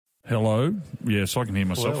Hello. Yes, I can hear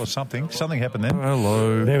myself. Well, something happened then.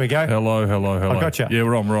 Hello. There we go. Hello. I got you. Yeah,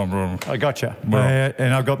 we're on. I got you. We're on.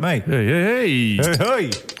 And I've got me. Hey.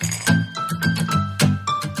 Hey.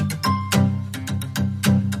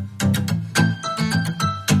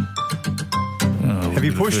 Have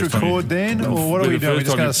you pushed record then, or what are we doing? We're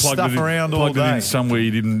just going to stuff around all day. Plugged it in somewhere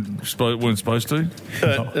you weren't supposed to?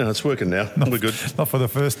 No, it's working now. We're good. Not for the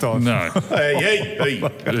first time. No. Hey.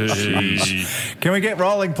 Can we get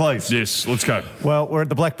rolling, please? Yes, let's go. Well, we're at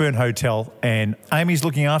the Blackburn Hotel, and Amy's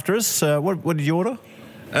looking after us. What did you order?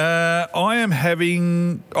 I am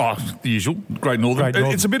having, the usual, Great Northern.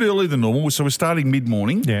 It's a bit earlier than normal, so we're starting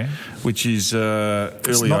mid-morning, which is early.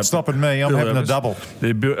 It's not stopping me. I'm having a double.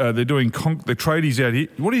 They're doing the tradies out here.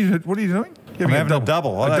 What are you doing? I'm having a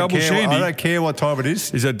double. I don't care what time it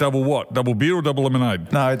is. Is that double what? Double beer or double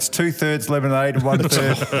lemonade? No, it's 2/3 lemonade and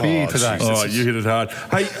 1/3 beer today. Oh, you hit it hard.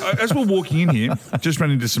 Hey, as we're walking in here, just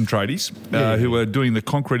ran into some tradies who are doing the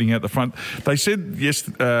concreting out the front. They said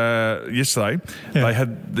yesterday they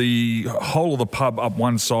had the whole of the pub up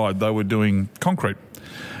one side. They were doing concrete.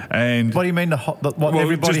 And what do you mean?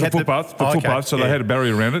 Everybody just had the footpath, so they had a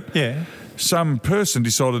barrier around it. Yeah. Some person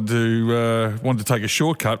decided to want to take a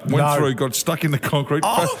shortcut, went through, got stuck in the concrete,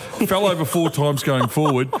 fell over 4 times going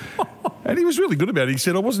forward. And he was really good about it. He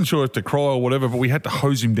said, I wasn't sure if to cry or whatever, but we had to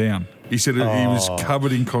hose him down. He said he was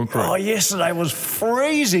covered in concrete. Oh, yesterday was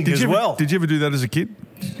freezing as well. Did you ever do that as a kid?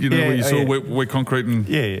 You know, where you saw wet concrete and...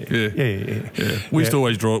 Yeah. We used to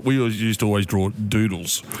always draw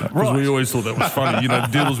doodles. Because we always thought that was funny. You know,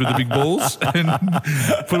 doodles with the big balls and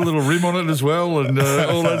put a little rim on it as well and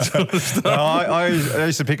all that sort of stuff. I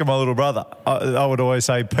used to pick on my little brother. I would always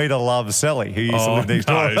say, Peter loves Sally, who used to live next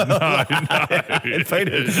door. No.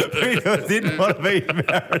 Peter didn't want to be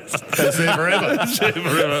embarrassed. That's there forever.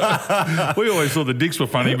 We always thought the dicks were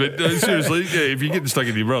funny, but seriously, if you're getting stuck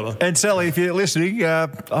in your brother. And Sally, if you're listening, I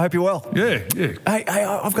hope you're well. Yeah. Hey,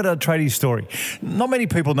 I've got a tradie story. Not many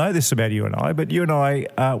people know this about you and I, but you and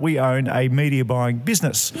I, we own a media buying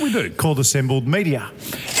business. We do. Called Assembled Media.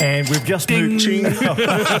 And we've just moved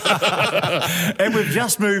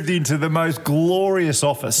into the most glorious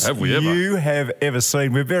office you have ever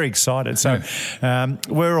seen. We're very excited. So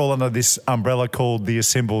we're all under this umbrella called the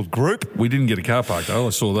Assembled Group. We didn't get a car park, though. I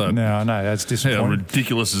saw that. No, I know. That's disappointing. How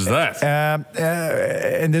ridiculous is that?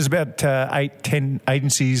 And there's about 8-10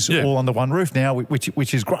 agencies all under one roof now,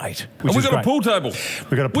 which is great. And we've got a pool table.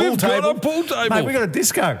 We've got a pool table. Mate, we've got a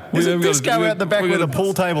disco. There's a disco out the back where the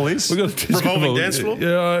pool table is. We've got a disco. Revolving dance floor?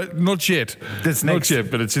 Yeah, not yet. That's next. Not yet,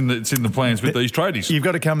 but it's in the plans with these tradies. You've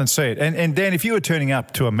got to come and see it. And Dan, if you were turning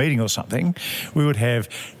up to a meeting or something, we would have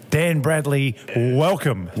Dan Bradley,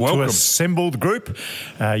 welcome to Assembled Group.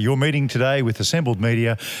 Your meeting today with Assembled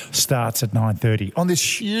Media starts at 9:30 on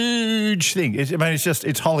this huge thing.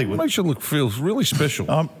 It's Hollywood. It makes you feels really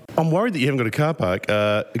special. I'm worried that you haven't got a car park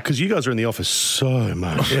because you guys are in the office so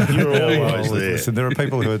much. You're always there. Listen, there are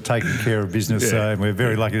people who are taking care of business, and we're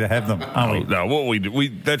very lucky to have them, aren't we? No, what we do,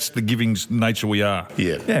 that's the giving nature we are.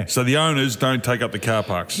 Yeah. So the owners don't take up the car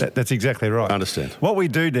parks. That's exactly right. I understand. What we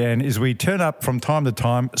do, Dan, is we turn up from time to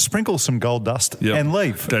time, sprinkle some gold dust and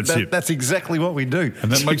leave. That's it. That's exactly what we do.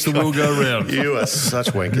 And that makes the world go round. You are such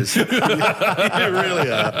wankers. You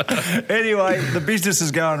really are. Anyway, the business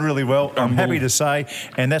is going really well, I'm happy to say,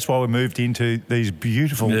 and that's why we moved into these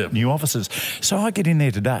beautiful new offices. So I get in there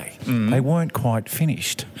today. They weren't quite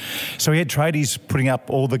finished. So we had tradies putting up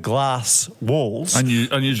all the glass walls.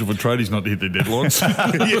 Unusual for tradies not to hit their deadlines.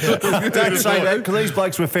 Don't say that, because these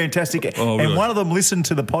blokes were fantastic. Really? And one of them listened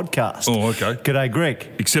to the podcast. Oh, okay. G'day, Greg.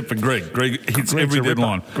 Except for Greg. Greg hits every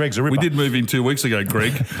deadline. Greg's a ripper. We did move in 2 weeks ago,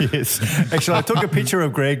 Greg. Yes. Actually, I took a picture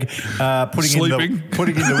of Greg putting in the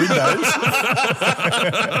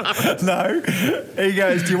windows. No. He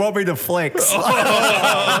goes, do you want me to flex?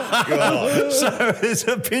 Oh, God. So there's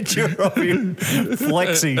a picture of him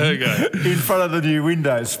flexing in front of the new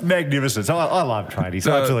windows. Magnificent. So I love tradies.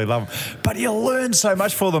 I absolutely love them. But you learn so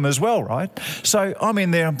much for them as well, right? So I'm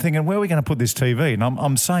in there, I'm thinking, where are we going to put this TV? And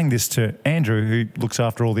I'm saying this to Andrew, who looks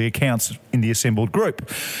after all the accounts in the Assembled Group.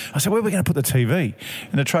 I said, where are we going to put the TV?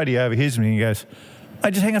 And the tradie overhears me and he goes,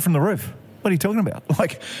 hey, just hang it from the roof. What are you talking about?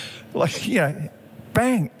 Like, you know,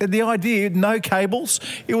 bang. The idea, no cables.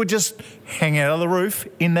 It would just hang out of the roof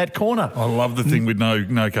in that corner. I love the thing with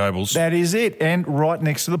no cables. That is it. And right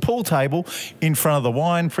next to the pool table, in front of the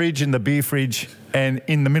wine fridge and the beer fridge and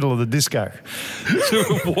in the middle of the disco.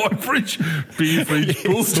 Wine fridge, beer fridge,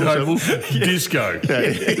 pool table, disco.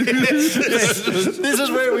 This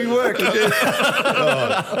is where we work. And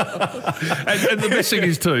the best thing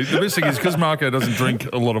is because Marko doesn't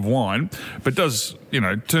drink a lot of wine, but does,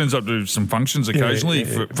 turns up to some functions occasionally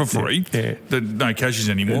for free. No cashies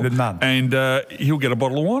anymore. None. And he'll get a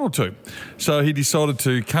bottle of wine or two. So he decided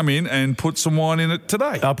to come in and put some wine in it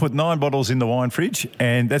today. I put 9 bottles in the wine fridge,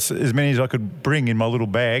 and that's as many as I could bring in my little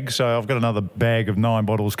bag. So I've got another bag of 9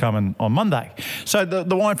 bottles coming on Monday. So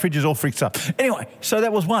the wine fridge is all fixed up. Anyway, so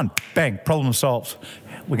that was one. Bang, problem solved.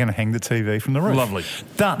 We're going to hang the TV from the roof. Lovely.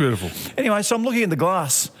 Done. Beautiful. Anyway, so I'm looking at the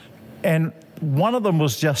glass, and one of them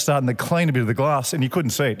was just starting to clean a bit of the glass, and you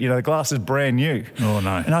couldn't see it. The glass is brand new. Oh,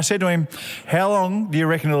 no. And I said to him, how long do you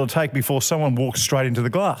reckon it'll take before someone walks straight into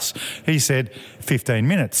the glass? He said, 15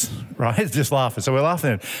 minutes, right? Just laughing. So we're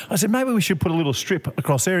laughing at it. I said, maybe we should put a little strip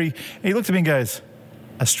across there. He looked at me and goes,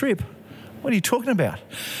 a strip? What are you talking about?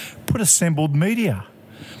 Put assembled media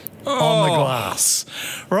on the glass,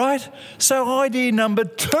 right? So idea number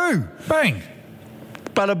 2. Bang.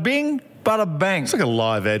 Bada bing, bada bang. It's like a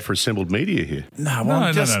live ad for assembled media here. No.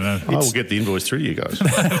 I will get the invoice through you guys.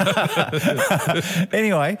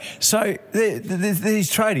 Anyway, so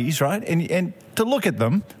these tradies, right? And to look at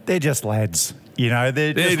them, they're just lads.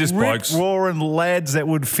 They're just blokes. Roaring lads that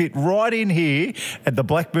would fit right in here at the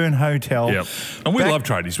Blackburn Hotel. Yep. And we love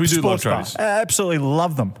tradies. We do love tradies. Absolutely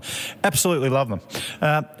love them. Absolutely love them.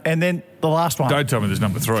 And then the last one. Don't tell me there's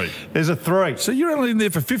number 3. There's a 3. So you're only in there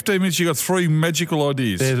for 15 minutes. You got 3 magical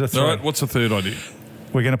ideas. There's a 3. All right, what's the third idea?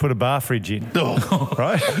 We're going to put a bar fridge in.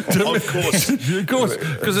 Right? Of course.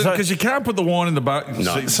 Because you can't put the wine in the bar.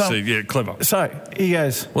 No. See, clever. So he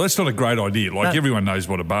goes, well, that's not a great idea. Everyone knows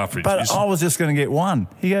what a bar fridge but is. I was just going to get one.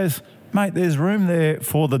 He goes, mate, there's room there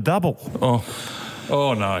for the double.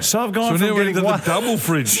 Oh, no. So I've gone from now getting into one. the double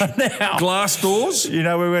fridge. Now, glass doors? You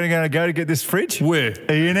know where we're going to go to get this fridge? Where?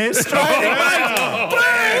 E&S.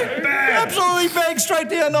 Absolutely bang straight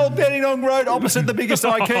down Old Dandenong Road opposite the biggest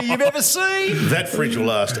IKEA you've ever seen. That fridge will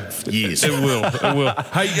last years. It will.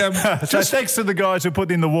 Hey, so thanks to the guys who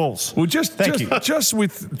put in the walls. Well, Thank you. Just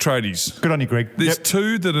with tradies. Good on you, Greg. There's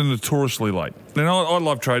 2 that are notoriously late. Now, I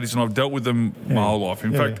love tradies and I've dealt with them my whole life.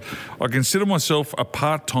 In fact, I consider myself a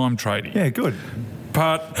part-time tradie. Yeah, good.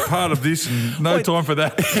 Part of this and no time for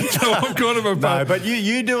that. So I'm kind of a part. No, but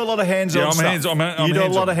you do a lot of hands-on stuff. I'm you do a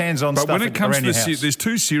lot of hands-on stuff. But when it comes to house. there's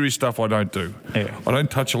 2 serious stuff I don't do. Yeah. I don't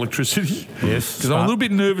touch electricity. Yes, because I'm a little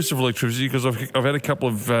bit nervous of electricity because I've had a couple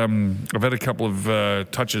of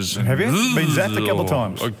touches. Have you been zapped a couple of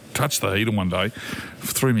times? I touched the heater one day,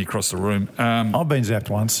 threw me across the room. I've been zapped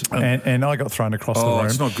once, and I got thrown across the room.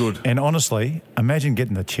 It's not good. And honestly, imagine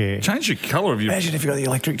getting the chair. Change your colour of your. Imagine if you got the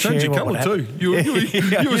electric chair. Change your colour too.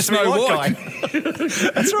 You were Snow White.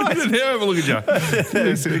 That's right. Now have a look at you.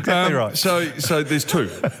 That's exactly right. So there's 2.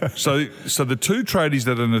 So the 2 tradies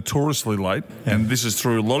that are notoriously late, and this is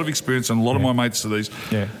through a lot of experience and a lot of my mates to these,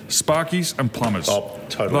 Sparkies and plumbers. Oh,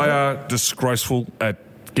 totally. They are disgraceful at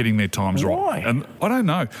getting their times Why? right. And I don't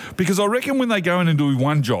know. Because I reckon when they go in and do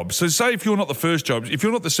one job, so say if you're not the first job, if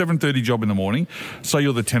you're not the 7:30 job in the morning, say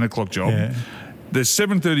you're the 10 o'clock job, the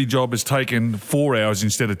 7:30 job has taken 4 hours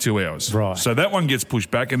instead of 2 hours. Right. So that one gets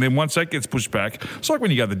pushed back, and then once that gets pushed back, it's like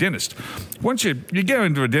when you go to the dentist. Once you go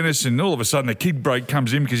into a dentist and all of a sudden a kid break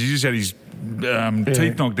comes in because he just had his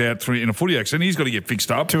teeth knocked out in a footy accident, he's got to get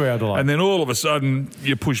fixed up. 2 hour delay. And then all of a sudden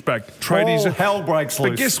you push back. Tradies. All hell breaks loose.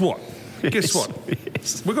 But guess what? Guess what?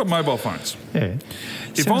 Yes. We've got mobile phones. Yeah.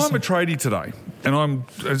 If I'm a tradie today and I'm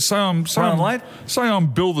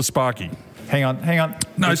Bill the Sparky. Hang on.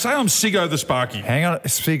 No, say I'm Siggo the Sparky. Hang on,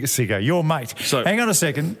 Siggo, your mate. So, hang on a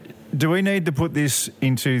second. Do we need to put this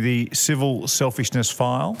into the civil selfishness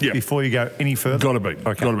file before you go any further? Got to be.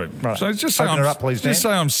 Okay. Got to be. Right. So just say Open it up, please, Dan. Just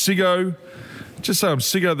say I'm Siggo. Just say I'm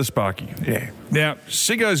Siggo the Sparky. Yeah. Now,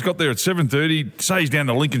 Siggo's got there at 7:30. Say he's down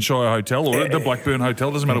to Lincolnshire Hotel or the Blackburn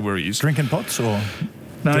Hotel. Doesn't matter where he is. Drinking pots or?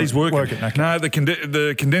 No, he's working. Okay. No,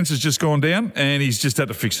 the condenser's just gone down and he's just had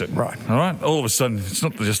to fix it. Right. All right. All of a sudden, it's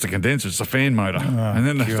not just the condenser; it's the fan motor, and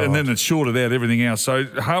then it's shorted out everything else. So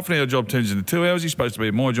half an hour job turns into 2 hours. He's supposed to be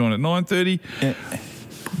at my joint at 9:30. Yeah.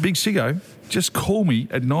 Big Siggo, just call me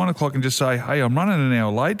at 9 o'clock and just say, hey, I'm running an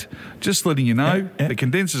hour late. Just letting you know the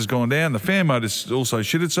condenser's gone down, the fan motor's also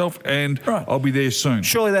shit itself, and I'll be there soon.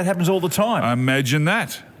 Surely that happens all the time. Imagine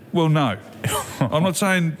that. Well, no. I'm not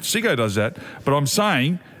saying Siggo does that, but I'm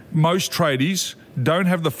saying most tradies don't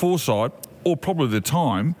have the foresight or probably the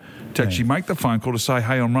time to actually make the phone call to say,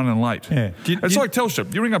 hey, I'm running late. Yeah. It's like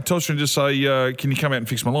Telstra. You ring up Telstra and just say, can you come out and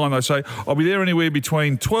fix my line? They say, I'll be there anywhere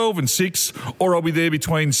between 12 and 6, or I'll be there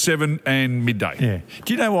between 7 and midday. Yeah.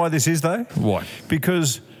 Do you know why this is, though? Why?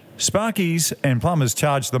 Because Sparkies and plumbers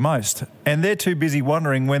charge the most, and they're too busy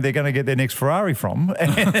wondering when they're going to get their next Ferrari from.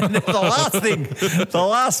 And the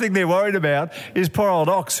last thing they're worried about is poor old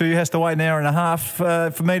Ox, who has to wait an hour and a half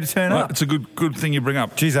for me to turn up. It's a good thing you bring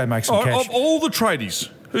up. Geez, they make some cash. Of all the tradies,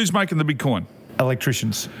 who's making the big coin?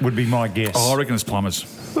 Electricians would be my guess. Oh, I reckon it's plumbers.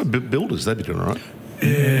 Well, builders, they'd be doing all right.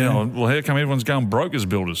 Yeah, well, how come everyone's going broke as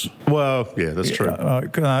builders? Well, yeah, that's true.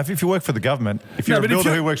 If you work for the government, if you're a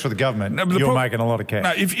builder who works for the government, you're making a lot of cash.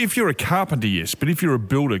 No, if you're a carpenter, yes, but if you're a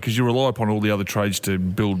builder, because you rely upon all the other trades to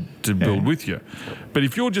build with you. But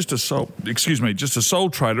if you're just a sole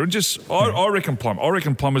trader, and I reckon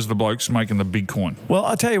plumbers are the blokes making the big coin. Well,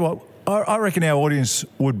 I tell you what, I reckon our audience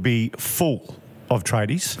would be full of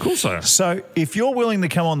tradies. Of course they are. So if you're willing to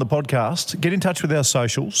come on the podcast, get in touch with our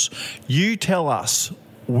socials. You tell us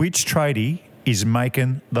which tradie is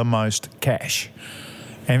making the most cash.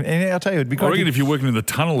 And I'll tell you, it'd be great. I reckon if you're working in the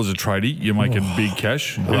tunnel as a tradie, you're making big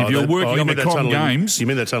cash. And if you're working on the Com Games... You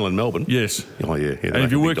mean that tunnel in Melbourne? Yes. Oh, yeah. And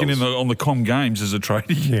if you're working on the Com Games as a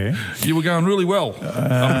tradie, you were going really well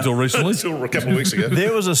up until recently. Until a couple of weeks ago.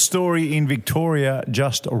 There was a story in Victoria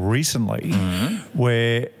just recently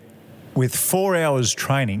where, with 4 hours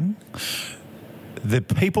training, the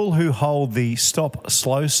people who hold the stop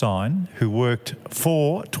slow sign, who worked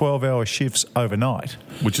 4 12-hour shifts overnight,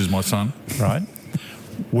 which is my son, right,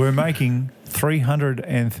 were making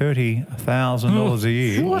 $330,000 a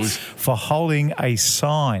year for holding a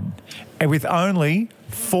sign, and with only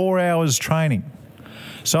 4 hours training.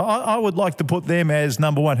 So I would like to put them as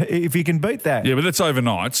number one. If you can beat that. Yeah, but that's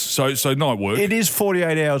overnights, so night work. It is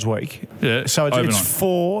 48 hours a week. Yeah, so it's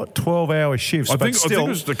 4 12-hour shifts. I think it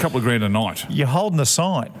was a couple of grand a night. You're holding a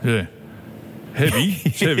sign. Yeah. Heavy.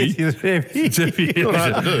 It's heavy. It's heavy. Not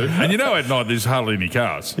hard to do. And you know at night there's hardly any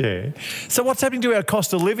cars. Yeah. So what's happening to our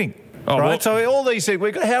cost of living? Oh, right, well, so all these things,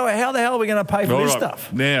 how the hell are we going to pay for this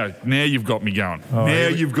stuff? Now you've got me going.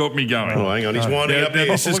 You've got me going. Oh, hang on, he's winding up there.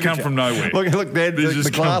 This has come from nowhere. Look, Dad, the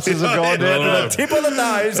glasses have gone down to the tip of the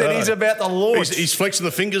nose, and he's about to launch. He's flexing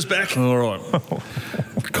the fingers back. All right.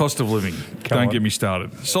 Cost of living. Don't get me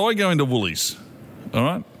started. So I go into Woolies. All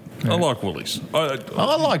right. Yeah. I like Woolies.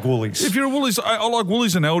 I like Woolies. If you're a Woolies, I like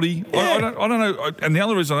Woolies and Aldi. Yeah. I don't know. And the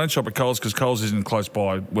other reason I don't shop at Coles because Coles isn't close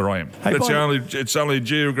by where I am. Hey, it's only a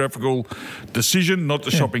geographical decision not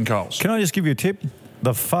to shop in Coles. Can I just give you a tip?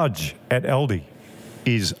 The fudge at Aldi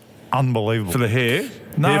is unbelievable. For the hair?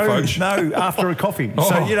 No, hair fudge? No, after a coffee.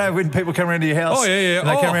 So, when people come around to your house, and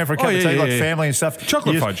they come around for a cup of tea, like family and stuff.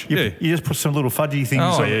 Chocolate fudge, You just put some little fudgy things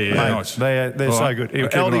on. Nice. They're so good.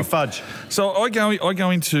 Aldi fudge. So I go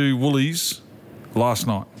into Woolies last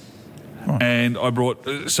night. Right. And I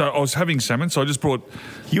brought... so I was having salmon, so I just brought...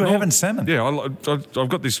 You were having salmon? Yeah, I've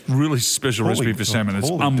got this really special recipe for salmon.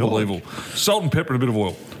 It's unbelievable. Salt and pepper and a bit of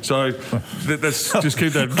oil. So that's just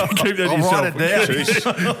keep that to yourself. Write it down.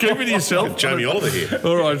 Keep it to yourself. Jamie Oliver here.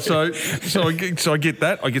 All right, so I get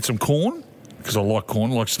that. I get some corn, because I like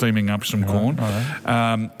corn. I like steaming up some corn.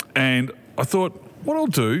 Right. And I thought, what I'll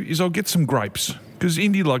do is I'll get some grapes. Because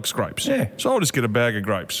Indy likes grapes. Yeah. So I'll just get a bag of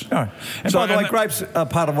grapes. Oh. And by the way, grapes are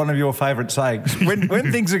part of one of your favourite sayings.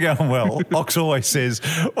 When things are going well, Ox always says,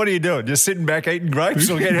 what are you doing? Just sitting back eating grapes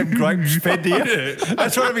or getting grapes fed to you? Yeah.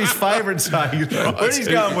 That's one of his favourite sayings. Right. When he's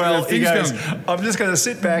going well, he goes, I'm just going to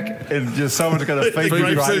sit back and just someone's going to feed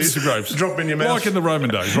me grapes. Drop in your mouth. Like in the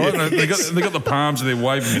Roman days, right? they got the palms and they're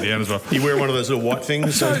waving me down as well. You wear one of those little white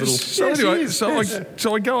things? So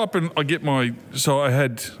I go up and I get my... So I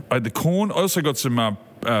had the corn. I also got some...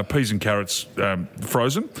 peas and carrots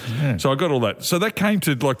frozen. Yeah. So I got all that. So that came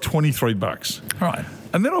to like $23. Right.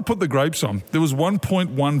 And then I put the grapes on. There was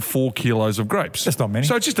 1.14 kilos of grapes. That's not many.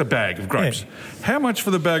 So it's just a bag of grapes. Yeah. How much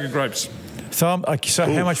for the bag of grapes? So how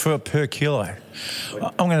much per kilo?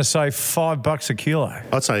 I'm going to say $5 a kilo.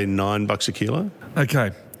 I'd say $9 a kilo.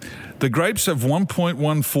 Okay. The grapes of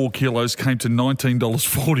 1.14 kilos came to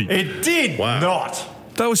 $19.40. It did not.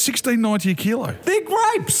 They were $16.90 a kilo. They're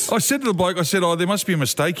grapes. I said to the bloke, there must be a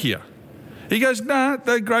mistake here. He goes, nah,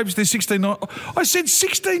 they're grapes, they're $16.90. I said,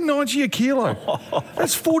 $16.90 a kilo.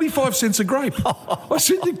 That's 45 cents a grape. I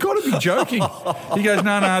said, you've got to be joking. He goes,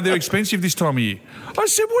 no, they're expensive this time of year. I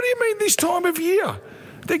said, what do you mean this time of year?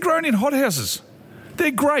 They're grown in hothouses.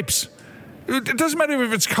 They're grapes. It doesn't matter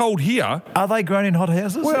if it's cold here. Are they grown in hot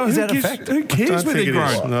houses? Well, is that a fact? Who cares where they're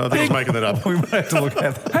grown? No, I think he's making that up. We might have to look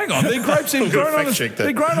at that. Hang on, they're grapes.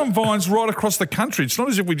 They're grown on vines right across the country. It's not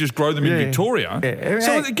as if we just grow them in Victoria. Yeah.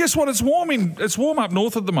 So guess what? It's warm up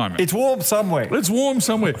north at the moment. It's warm somewhere. It's warm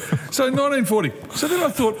somewhere. So 1940. So then I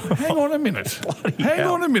thought, hang on a minute. Hang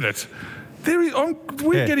on a minute.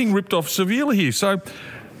 We're getting ripped off severely here. So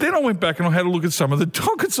then I went back and I had a look at some of the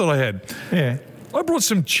dockets that I had. Yeah. I brought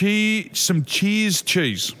some Cheers cheese.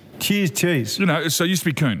 Cheers cheese. You know, so it used to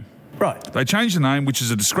be Coon. Right. They changed the name, which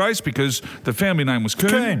is a disgrace because the family name was Coon.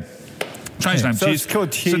 Changed the name, so Cheers. it's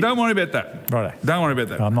called Cheers. So don't worry about that. Right. Don't worry about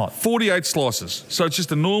that. No, I'm not. 48 slices. So it's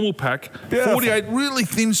just a normal pack. Beautiful. 48 really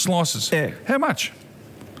thin slices. Yeah. How much?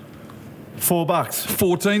 $4.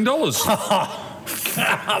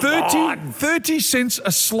 $14. 30 cents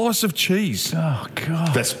a slice of cheese. Oh,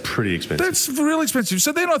 God. That's pretty expensive. That's real expensive.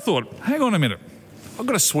 So then I thought, hang on a minute. I've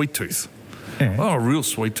got a sweet tooth. Yeah. Oh, a real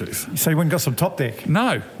sweet tooth. So you went and got some top deck?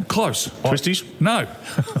 No, close. Twisties? No.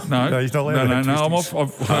 No, he's not allowed to have I'm off.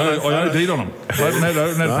 I OD'd on them. I haven't had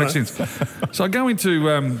a pack since. So I go into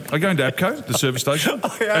APCO, the service station.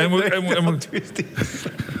 and what?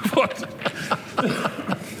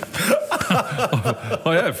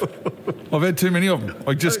 I have. I've had too many of them.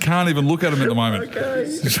 I just can't even look at them at the moment. Okay.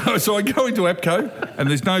 So I go into APCO, and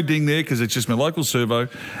there's no ding there because it's just my local servo,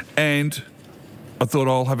 and I thought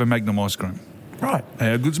I'll have a Magnum ice cream. Right.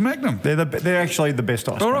 How good's Magnum? They're actually the best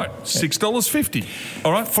ice cream. All right, $6.50.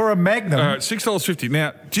 All right. For a Magnum? All right, $6.50.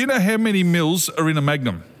 Now, do you know how many mils are in a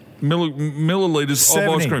Magnum? Millilitres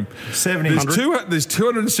 70. of ice cream. 70. There's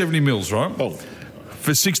 270 mils, right? Oh.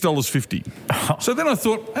 For $6.50. So then I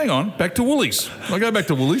thought, hang on, back to Woolies. I go back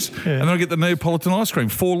to Woolies and then I get the Neapolitan ice cream,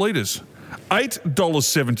 4 litres.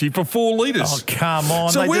 $8.70 for 4 litres. Oh, come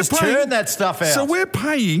on. So they just turn that stuff out. So we're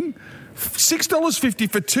paying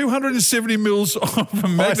 $6.50 for 270 mils of a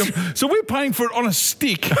Magnum. So we're paying for it on a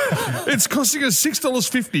stick. It's costing us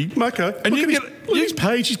 $6.50. Marko, and look at his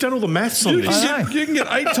page. He's done all the maths on this. You can get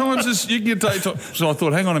 8 times this. You can get 8 times. So I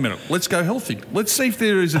thought, hang on a minute. Let's go healthy. Let's see if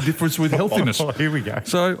there is a difference with healthiness. Here we go.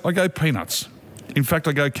 So I go peanuts. In fact,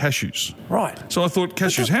 I go cashews. Right. So I thought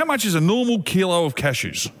cashews. How much is a normal kilo of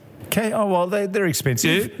cashews? Okay. Oh, well, they're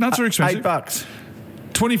expensive. Yeah, nuts are expensive. $8.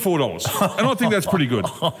 $24. And I think that's pretty good.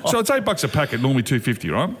 So it's $8 a packet, normally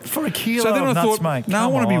 $2.50, right? For a kilo so then of I nuts, thought, mate. No, I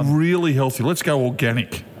want to be really healthy. Let's go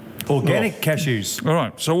organic. Organic cashews. All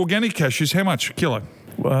right. So organic cashews, how much a kilo?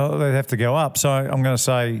 Well, they'd have to go up. So I'm going to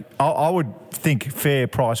say, I would think fair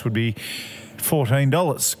price would be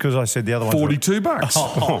 $14 because I said the other one. $42.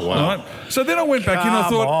 Oh, wow. Right? So then I went back and I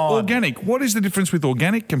thought, organic. What is the difference with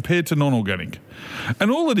organic compared to non-organic?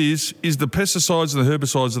 And all it is the pesticides and the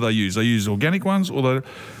herbicides that they use. They use organic ones, or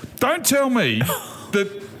don't tell me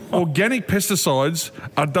that organic pesticides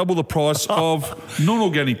are double the price of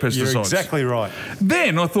non-organic pesticides. You're exactly right.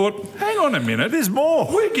 Then I thought, hang on a minute. There's more.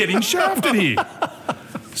 We're getting shafted here.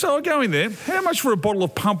 So I go in there. How much for a bottle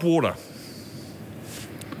of pump water?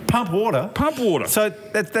 Pump water? Pump water. So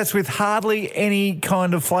that's with hardly any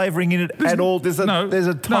kind of flavouring in it at all? There's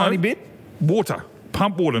a tiny bit? Water.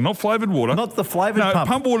 Pump water, not flavoured water. Not the flavoured pump.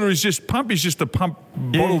 Pump water is just the pump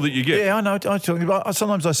bottle that you get. Yeah, I know.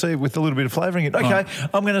 Sometimes I see it with a little bit of flavouring in it. Okay,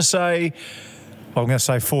 I'm going to say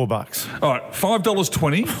 $4. All right,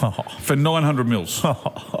 $5.20 for 900 mils. All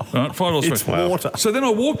right, $5.20. It's water. So then I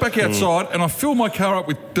walk back outside and I fill my car up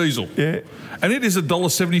with diesel. Yeah. And it is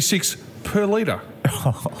 $1.76 per litre.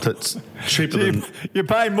 That's cheaper than... You're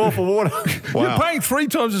paying more for water. Wow. You're paying 3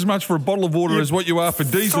 times as much for a bottle of water as what you are for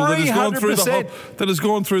diesel that has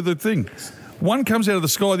gone through the thing. One comes out of the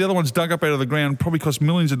sky, the other one's dug up out of the ground, probably cost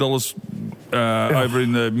millions of dollars over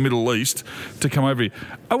in the Middle East to come over here.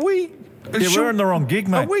 We're in the wrong gig,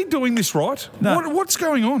 mate. Are we doing this right? No. What's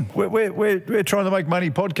going on? We're trying to make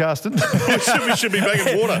money podcasting. we should be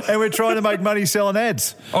making water. And we're trying to make money selling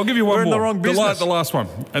ads. I'll give you one more. We're in the wrong business. The last one.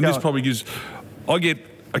 And this probably gives... I get...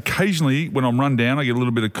 Occasionally, when I'm run down, I get a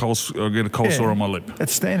little bit of cold sore on my lip.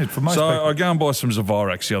 That's standard for most people. So I go and buy some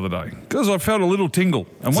Zavirax the other day because I felt a little tingle.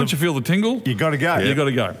 And once you feel the tingle... You got to go. You got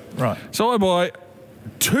to go. Right. So I buy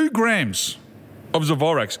 2 grams of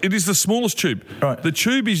Zavirax. It is the smallest tube. Right. The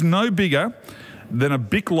tube is no bigger than a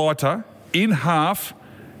Bic lighter in half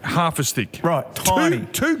as thick. Right, tiny.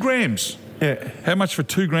 2 grams. Yeah. How much for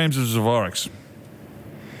 2 grams of Zavirax?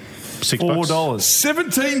 $6.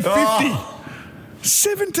 $17.50.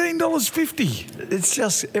 $17.50. It's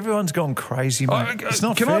just, everyone's gone crazy, mate. It's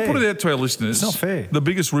not fair. Can I put it out to our listeners? It's not fair. The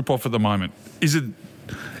biggest rip-off at the moment. Is it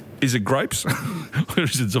grapes? Or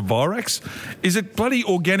is it Zavirax? Is it bloody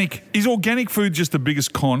organic? Is organic food just the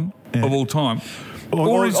biggest con of all time?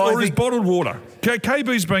 Or is bottled water.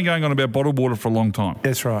 KB's been going on about bottled water for a long time.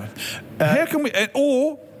 That's right. How can we...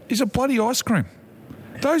 Or is it bloody ice cream?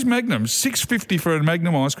 Those Magnums, $6.50 for a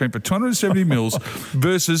Magnum ice cream for 270 mils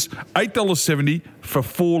versus $8.70 for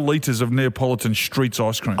 4 litres of Neapolitan Streets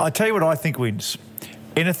ice cream. I tell you what I think wins.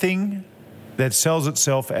 Anything that sells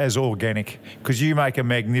itself as organic, because you make a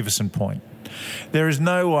magnificent point. There is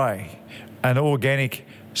no way an organic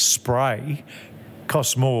spray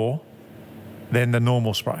costs more than the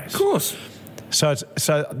normal sprays. Of course. So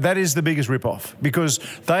that is the biggest rip-off, because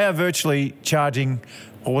they are virtually charging,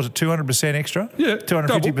 or was it 200% extra? Yeah,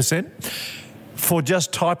 250% for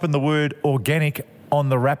just typing the word organic on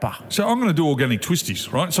the wrapper. So I'm going to do organic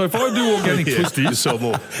twisties, right? So if I do organic twisties, you sell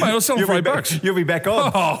more. Mate, I'll sell them for $8. You'll be back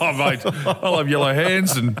on. Oh, mate, I'll have yellow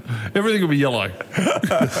hands and everything will be yellow.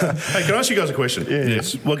 Hey, can I ask you guys a question?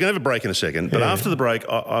 Yes. We're going to have a break in a second, but after the break,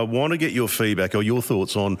 I want to get your feedback or your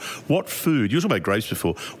thoughts on what food, you were talking about grapes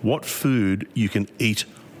before, what food you can eat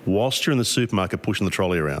whilst you're in the supermarket pushing the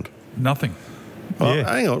trolley around. Nothing. Oh,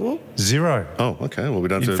 hang on. Well, 0. Oh, okay. Well, we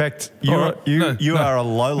don't. In fact, you are a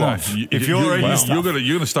lowlife. No, if you're eating stuff, you're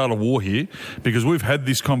going to start a war here, because we've had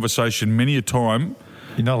this conversation many a time.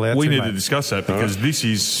 You're not allowed we to, need mate. to discuss that, because this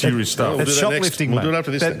is serious stuff. We'll That's do that shoplifting, next. mate. We'll do it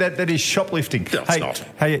after this. That is shoplifting. No, it's not.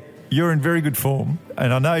 Hey, you're in very good form,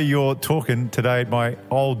 and I know you're talking today at my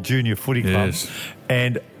old junior footy club. Yes.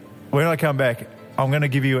 And when I come back, I'm going to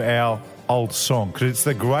give you our old song, because it's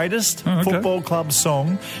the greatest football club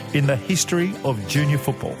song in the history of junior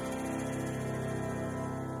football.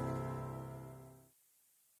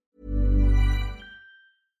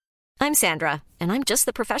 I'm Sandra, and I'm just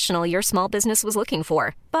the professional your small business was looking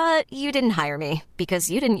for. But you didn't hire me because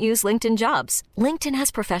you didn't use LinkedIn Jobs. LinkedIn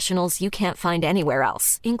has professionals you can't find anywhere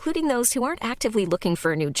else, including those who aren't actively looking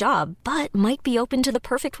for a new job, but might be open to the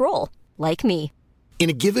perfect role, like me. In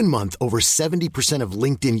a given month, over 70% of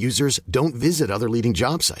LinkedIn users don't visit other leading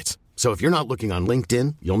job sites. So if you're not looking on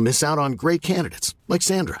LinkedIn, you'll miss out on great candidates like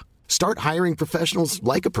Sandra. Start hiring professionals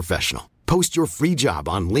like a professional. Post your free job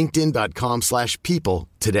on linkedin.com/people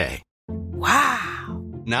today. Wow.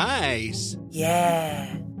 Nice.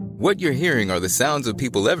 Yeah. What you're hearing are the sounds of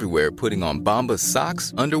people everywhere putting on Bombas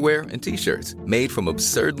socks, underwear, and T-shirts made from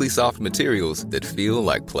absurdly soft materials that feel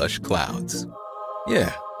like plush clouds.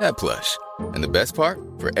 Yeah, that plush. And the best part?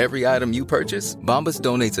 For every item you purchase, Bombas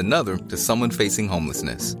donates another to someone facing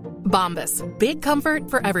homelessness. Bombas. Big comfort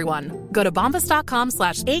for everyone. Go to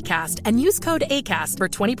bombas.com/ACAST and use code ACAST for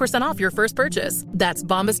 20% off your first purchase. That's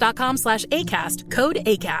bombas.com/ACAST. Code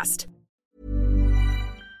ACAST.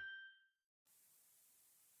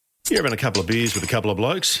 You're having a couple of beers with a couple of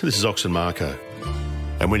blokes. This is Ox and Marko.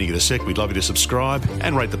 And when you get a sec, we'd love you to subscribe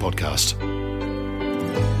and rate the podcast.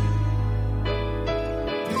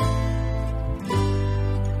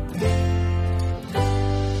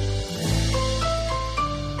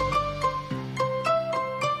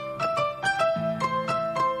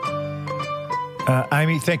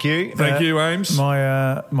 Amy, thank you. Thank you, Ames.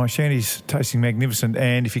 My shandy's tasting magnificent,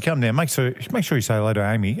 and if you come down, make sure you say hello to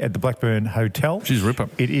Amy at the Blackburn Hotel. She's a ripper.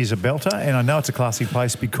 It is a belter, and I know it's a classy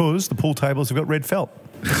place because the pool tables have got red felt.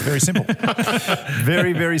 It's very simple.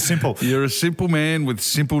 Very, very simple. You're a simple man with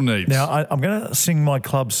simple needs. Now, I'm going to sing my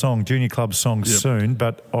club song, junior club song, soon,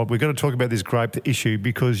 but we've got to talk about this grape issue,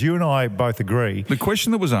 because you and I both agree. The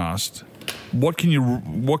question that was asked, what can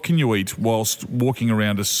you eat whilst walking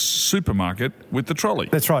around a supermarket with the trolley?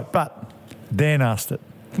 That's right, but Dan asked it.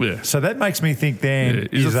 Yeah. So that makes me think Dan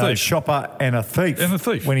is a shopper and a thief. And a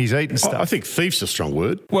thief. When he's eating stuff. I think thief's a strong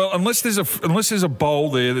word. Well, unless there's a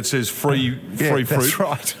bowl there that says free fruit, that's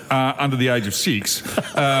right. Under the age of 6,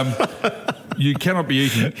 you cannot be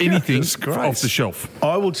eating anything off the shelf.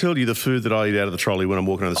 I will tell you the food that I eat out of the trolley when I'm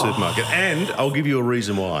walking around the supermarket, and I'll give you a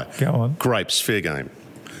reason why. Go on. Grapes, fair game.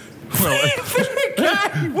 Well, fair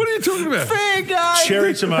game? What are you talking about? Fair game.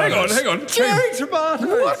 Cherry tomatoes. Hang on. Cherry tomatoes.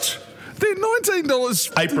 What? They're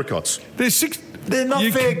 $19. Apricots. They're $6. They're not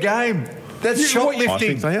fair game. That's shoplifting. I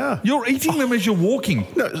think they are. You're eating them as you're walking.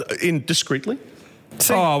 No, discreetly.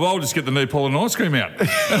 Well, I'll just get the Neapolitan ice cream out.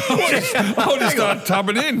 I'll just start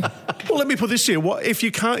tubbing in. Well, let me put this here. If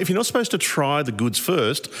you're not supposed to try the goods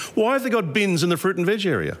first, why have they got bins in the fruit and veg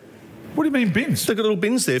area? What do you mean bins? They've got little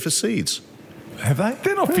bins there for seeds. Have they?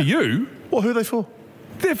 They're not for you. Well, who are they for?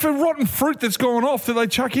 They're for rotten fruit that's gone off that they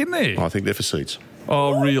chuck in there. I think they're for seeds.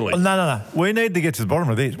 Oh, really? No. We need to get to the bottom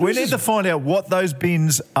of this. We need to find out what those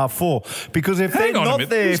bins are for. Because if they're not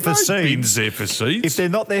there for seeds... bins there for seeds. If they're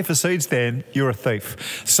not there for seeds, then you're a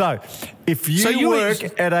thief. So, if you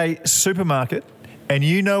work at a supermarket and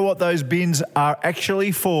you know what those bins are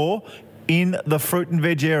actually for in the fruit and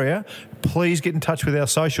veg area, please get in touch with our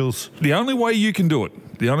socials. The only way you can do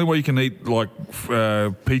it, the only way you can eat like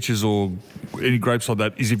peaches or any grapes like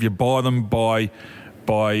that is if you buy them by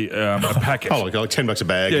a packet. Oh, like $10 a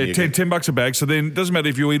bag. Yeah, $10 a bag. So then it doesn't matter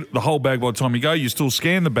if you eat the whole bag by the time you go, you still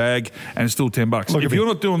scan the bag and it's still $10. If you're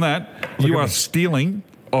not doing that, you are stealing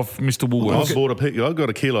off Mr. Woolworths. I've got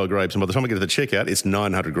a kilo of grapes, and by the time I get to the checkout, it's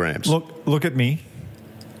 900 grams. Look at me.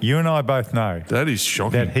 You and I both know that is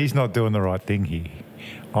shocking. That he's not doing the right thing here.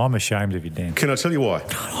 I'm ashamed of you, Dan. Can I tell you why?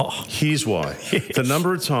 Here's why. Yes. The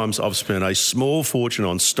number of times I've spent a small fortune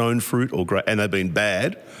on stone fruit or grape, and they've been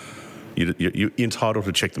bad, you're entitled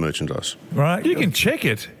to check the merchandise. Right? You can check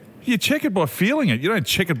it. You check it by feeling it. You don't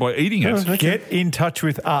check it by eating it. Okay. Get in touch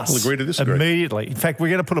with us. We'll agree to disagree. Immediately. In fact, we're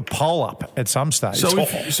going to put a poll up at some stage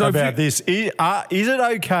about this. Is it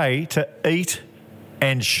okay to eat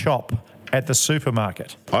and shop at the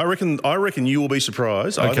supermarket? I reckon you will be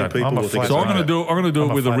surprised. Okay. I think people will think. So I'm going to do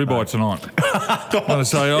it with a ribeye tonight. I'm going to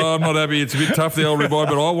say, I'm not happy. It's a bit tough, the old ribeye,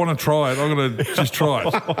 but I want to try it. I'm going to just try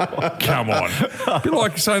it. Come on. A bit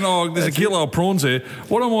like saying, there's a kilo of prawns there.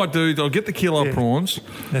 What I might do is I'll get the kilo of prawns.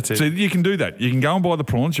 That's it. So you can do that. You can go and buy the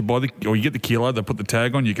prawns. You get the kilo. They put the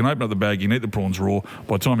tag on. You can open up the bag. You can eat the prawns raw.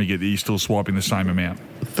 By the time you get there, you're still swiping the same amount.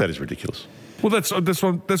 That is ridiculous. Well, that's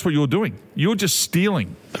what you're doing. You're just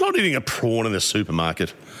stealing. I'm not eating a prawn in the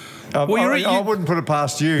supermarket. I wouldn't put it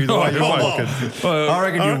past you the way you're looking. I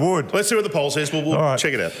reckon you would. Let's see what the poll says. We'll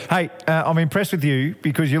check it out. Hey, I'm impressed with you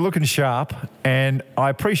because you're looking sharp, and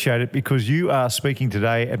I appreciate it because you are speaking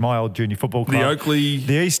today at my old junior football club,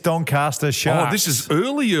 the East Doncaster Sharks. Oh, this is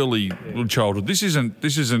early childhood. This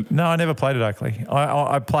isn't. No, I never played at Oakley.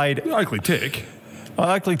 I played Oakley Tech.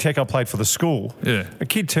 Oakley Tech, I played for the school. Yeah. A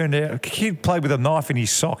kid played with a knife in his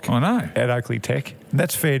sock. I know. At Oakley Tech. And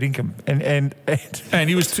that's fair income. And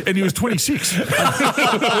he was 26. Year 8.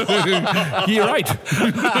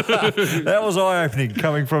 That was eye-opening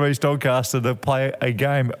coming from East Doncaster to play a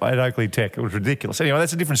game at Oakley Tech. It was ridiculous. Anyway,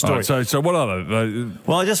 that's a different story. Right, so what are they?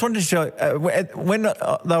 Well, I just wanted to show when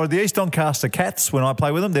they were the East Doncaster Cats when I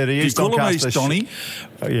play with them. They're the East Doncaster. East Donny?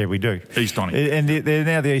 Yeah, we do. East Donny. And they're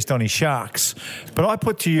now the East Donny Sharks. But I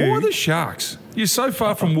put to you... Why are the Sharks? You're so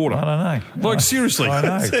far from water. I don't know. Like, seriously. I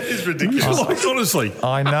know. That is ridiculous. Like, honestly.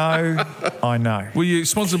 I know. Were you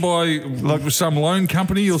sponsored by some loan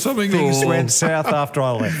company or something? Things went south after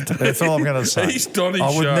I left. That's all I'm going to say. East Donny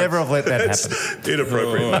I would Sharks. never have let that happen.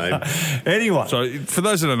 Inappropriate name. Anyway. So, for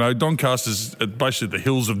those that don't know, Doncaster's basically the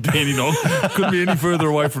hills of Dandenong. Couldn't be any further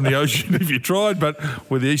away from the ocean if you tried, but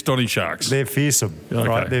we're the East Donny Sharks. They're fearsome,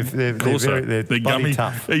 right? They're gummy,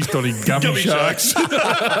 tough. East Donny gummy Sharks.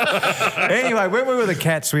 Anyway, when we were the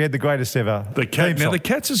Cats, we had the greatest ever. The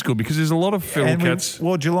Cats is good because there's a lot of feral cats.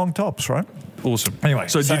 Wore Geelong tops, right? Awesome. Anyway,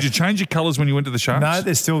 so did you change your colours when you went to the Sharks? No,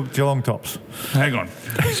 they're still Geelong tops. Hang on.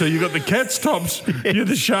 So you got the Cats tops, you're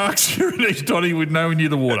the Sharks, you're in East Donny with nowhere near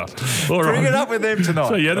the water. Bring it up with them tonight.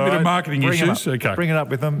 So you had a bit of marketing issues. Okay. Bring it up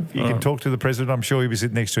with them. You can talk to the president. I'm sure you'll be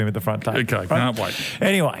sitting next to him at the front table. Okay, can't wait.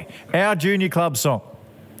 Anyway, our junior club song,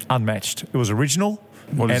 Unmatched. It was original.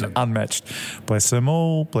 What is it? Unmatched. Bless them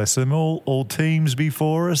all, all teams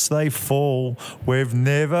before us, they fall. We've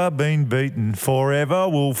never been beaten, forever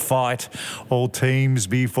we'll fight. All teams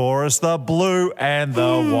before us, the blue and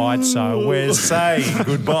the white. So we're saying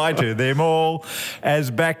goodbye to them all.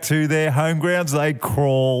 As back to their home grounds they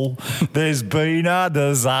crawl. There's been a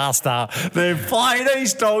disaster. They've played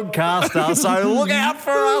East Doncaster, so look out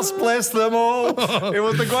for us, bless them all. It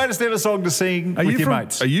was the greatest ever song to sing with your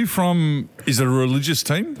mates. Are you from, is it a religious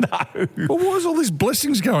team? No. Well, why is all these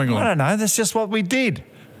blessings going on? I don't know. That's just what we did.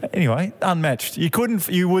 Anyway, Unmatched.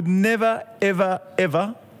 You would never,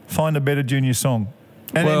 ever find a better junior song.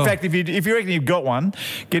 And in fact, if you reckon you've got one,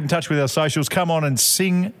 get in touch with our socials. Come on and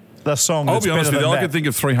sing the song. I'll be honest with you, I could think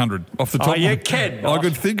of 300 off the top. Oh, you can. I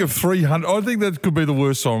could think of 300. I think that could be the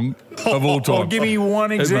worst song of all time. Give me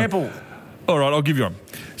one example. All right, I'll give you one.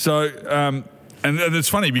 So, and it's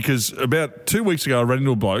funny because about 2 weeks ago I ran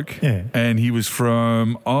into a bloke and he was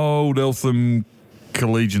from Old Eltham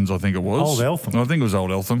Collegians, I think it was. Old Eltham? I think it was Old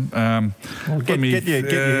Eltham. Get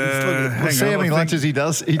you. See how many lunches he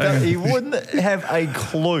does? He wouldn't have a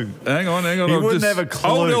clue. Hang on. He wouldn't have a clue.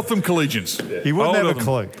 Old Eltham Collegians. He wouldn't have a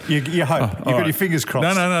clue. You hope. You've got your fingers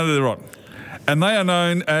crossed. No, they're right. And they are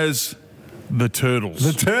known as the Turtles.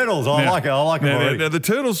 The Turtles. I like it already. Now, the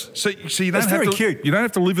Turtles, so you don't That's have very to, cute. You don't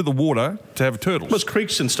have to live at the water to have turtles. There's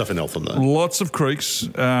creeks and stuff in Eltham, though. Lots of creeks.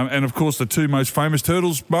 And, of course, the two most famous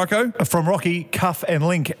turtles, Marko? From Rocky, Cuff and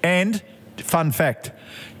Link. And, fun fact,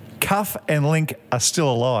 Cuff and Link are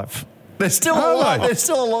still alive. They're still alive. They're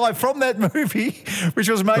still alive from that movie, which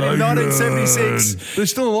was made in 1976. They're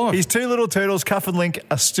still alive. His two little turtles, Cuff and Link,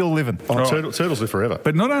 are still living. Turtles live forever.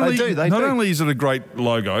 But not only They do. only is it a great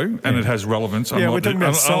logo and it has relevance. Yeah, we're talking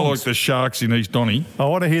about songs. Unlike the Sharks in East Donny. I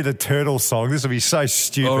want to hear the Turtle song. This will be so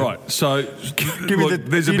stupid. All right, so Give me the.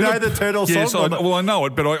 Do you know the Turtle song? Yes, I know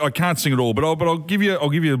it, but I can't sing it all. But I'll give you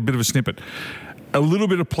a bit of a snippet. A little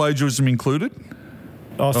bit of plagiarism included.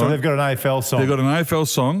 Oh, so they've got an AFL song. They've got an AFL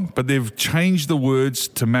song, but they've changed the words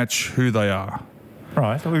to match who they are.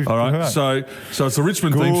 Right. All right. So it's a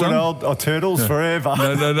Richmond theme song. Good old Turtles forever.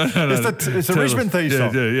 No. It's a Richmond theme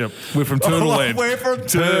song. Yeah. We're from Turtle Land. We're from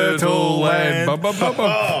Turtle Land.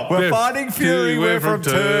 We're fighting fury. We're from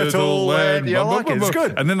Turtle Land. Yeah, I like it. It's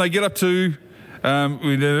good. And then they get up to.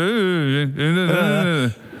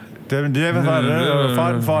 Do you ever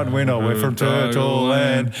fight and win? Or we're from Turtle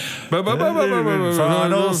Land.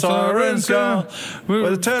 Final sirens go.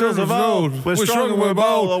 We're the turtles of old. We're strong and we're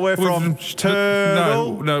bold. Or we're from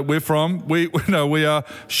Turtle. No, we are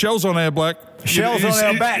shells on our back. Shells on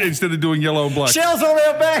our back. Instead of doing yellow and black. Shells on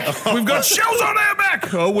our back. We've got shells on our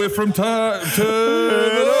back. Oh, we're from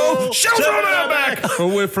Turtle. Shells on our back. Oh,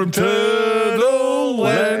 we're from Turtle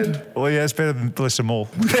Land. Well, yeah, it's better than Bless Them All.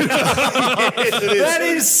 That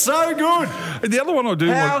is so good. And the other one I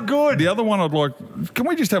do. How good? The other one I'd like. Can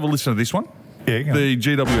we just have a listen to this one? Yeah, the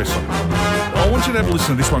GWS song. I want you to have a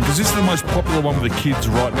listen to this one because this is the most popular one with the kids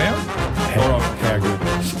right now. How good.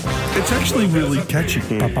 It's actually really catchy.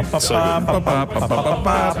 It's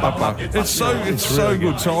so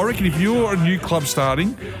good. So I reckon if you're a new club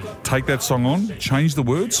starting, take that song on, change the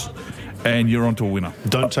words, and you're onto a winner.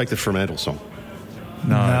 Don't take the Fremantle song.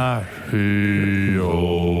 No. Here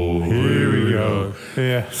we go.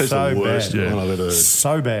 Yeah, That's so the worst bad. one I've ever heard.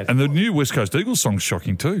 So bad. And the new West Coast Eagles song's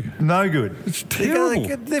shocking too. No good. It's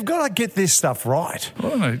terrible. They've got to get this stuff right. I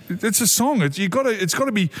don't know. It's a song. It's got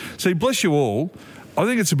to be. See, bless you all. I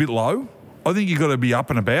think it's a bit low. I think you've got to be up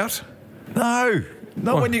and about. No.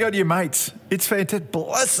 Not when you go to your mates. It's fantastic.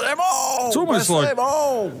 Bless them all. It's almost Bless like them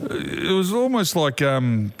all. It was almost like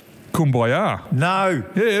Kumbaya. No.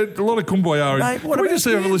 Yeah, a lot of Kumbaya. Mate, can we just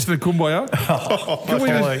have a listen to Kumbaya? Can we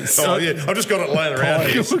just, yeah, I've just got it laying around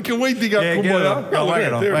here. Can we dig up Kumbaya? Whack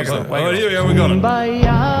it on. Here we go, we got it.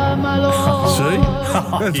 See?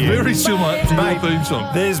 That's very similar to your theme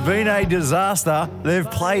song. There's been a disaster. They've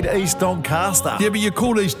played East Doncaster. Yeah, but you're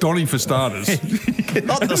called East Donny for starters.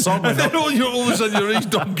 Not the song. And then all of a sudden you're East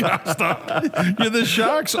Doncaster. You're the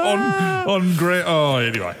Sharks on ground. Oh,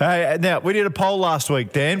 anyway. Hey, now, we did a poll last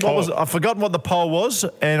week, Dan. I've forgotten what the poll was,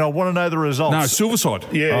 and I want to know the results. No, Silverside.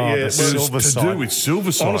 Yeah. It was Silverside. to do with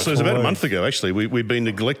Silverside. Honestly, it was about a month ago, actually. We've been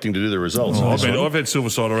neglecting to do the results. I've had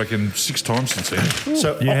Silverside, I reckon, 6 times since then.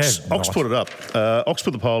 So Ox put it up. Ox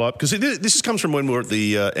put the poll up, because this comes from when we were at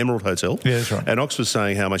the Emerald Hotel. Yeah, that's right. And Ox was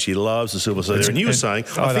saying how much he loves the Silverside there. And you were saying,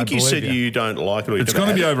 I think you said you don't like it. Or it's going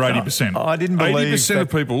to be over 80%. I didn't believe 80%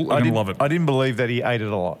 of people are going to love it. I didn't believe that he ate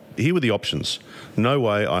it a lot. Here were the options. No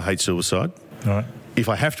way, I hate Silverside. All right. If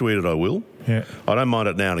I have to eat it, I will. Yeah. I don't mind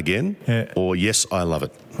it now and again. Yeah. Or yes, I love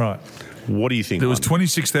it. Right. What do you think? There was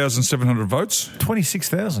 26,700 votes.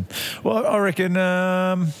 26,000. Well, I reckon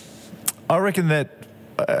that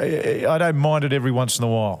I don't mind it every once in a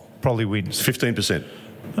while. Probably wins. 15%.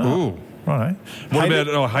 Ooh. Right. What about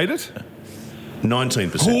I hate it?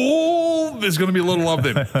 19%. Oh, there's going to be a lot of love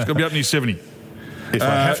then. It's going to be up near 70. If I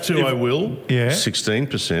have to, I will. Yeah.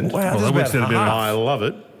 16%. Wow, that works out about I love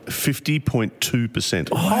it. 50.2%.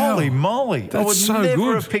 Oh, holy moly. I would so never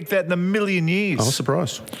good. have picked that in a million years. I was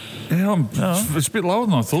surprised. Yeah, it's a bit lower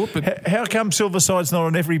than I thought. But How come Silverside's not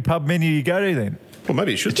on every pub menu you go to then? Well,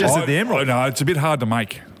 maybe it should. Just at the Emerald. No, it's a bit hard to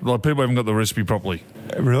make. Like, people haven't got the recipe properly.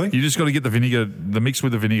 Really? You just got to get the vinegar, the mix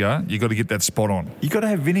with the vinegar. You got to get that spot on. You got to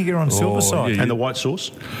have vinegar on Silverside. yeah. And the white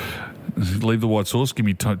sauce? Leave the white sauce. Give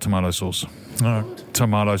me tomato sauce. All right.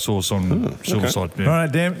 Tomato sauce on Silverside. Okay. Yeah. All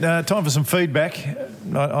right, Dan. Time for some feedback.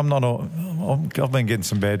 I've been getting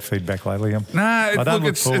some bad feedback lately.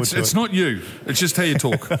 It's not you. It's just how you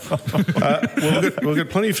talk. We've got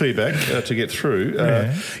plenty of feedback to get through. You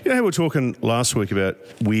know how we were talking last week about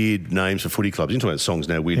weird names for footy clubs? You're talking about songs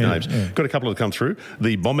now, weird names. Yeah. Got a couple that come through.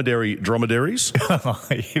 The Bombardary Dromedaries.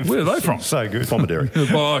 Where are they from? So good. Bombardary.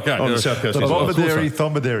 Oh, okay. On the south coast. The of New Zealand. Bombardary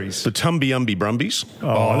Thombardaries. The Tumby Brumbies.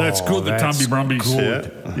 Oh, that's good. The that's Tumby Brumbies.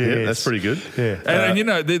 good. Yeah, that's pretty good. Yeah. And you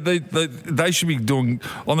know, they should be doing,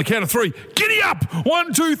 on the count of 3, giddy up!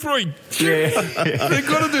 1, 2, 3. Yeah. They've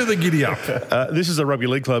got to do the giddy up. This is a rugby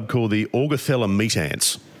league club called the Augathella Meat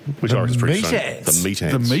Ants, which I reckon is pretty Meat funny. Ants? The Meat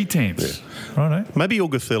Ants. The meat ants. Righto. Maybe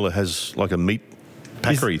Augathella has like a meat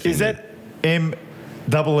packery thing. Is that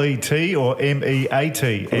E-E-T or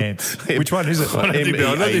M-E-A-T, ants? Which one is it? I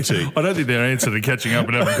don't think they're answer to catching up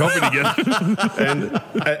and having coffee together.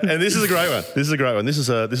 and this is a great one. This is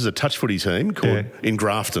a touch footy team called in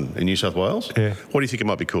Grafton in New South Wales. Yeah. What do you think it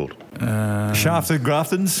might be called? Shafted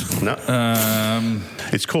Graftons? No.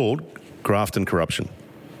 It's called Grafton Corruption.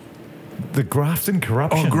 The Grafton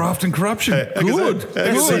Corruption. Oh, Grafton Corruption. Good.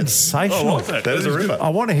 That's sensational. I like that. That is a ripper. I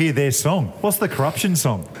want to hear their song. What's the Corruption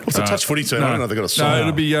song? What's a touch footy team? I don't know if they've got a song.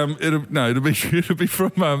 No, it'll be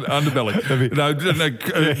from Underbelly.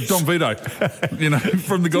 Don Vito.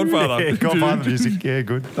 From The Godfather. Yeah, Godfather music. Yeah,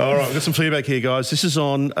 good. All right, we've got some feedback here, guys. This is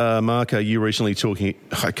on Marko. You recently talking.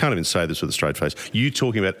 I can't even say this with a straight face. You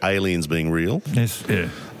talking about aliens being real? Yes. Yeah.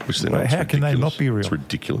 How can they not be real? It's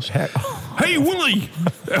ridiculous. Hey, Willie!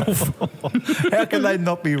 How can they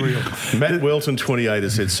not be real? Matt Welton, 28,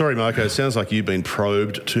 has said, sorry, Marko, sounds like you've been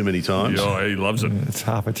probed too many times. Yeah, he loves it. It's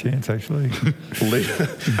half a chance, actually.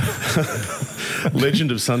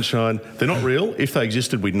 Legend of Sunshine. They're not real. If they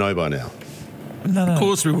existed, we'd know by now. No. Of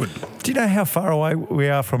course we would. Do you know how far away we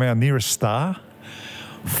are from our nearest star?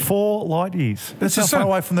 4 light years. That's how far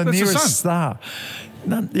away from the nearest star.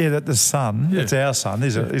 The sun. Yeah. It's our sun.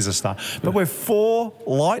 Is a star. But we're 4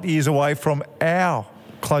 light years away from our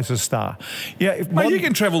closest star. Yeah, you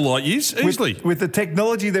can travel light years easily. With the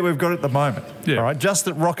technology that we've got at the moment, all right, just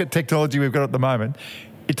the rocket technology we've got at the moment,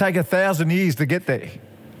 it'd take 1,000 years to get there.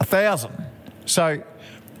 1,000. So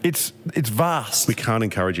it's vast. We can't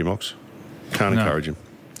encourage him, Ox. Can't encourage him.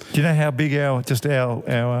 Do you know how big our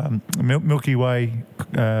Milky Way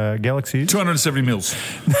galaxy is? 270 mils.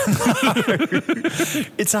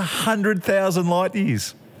 It's 100,000 light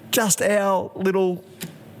years. Just our little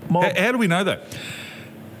mob. How do we know that?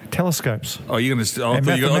 Telescopes. Oh, you're going to? I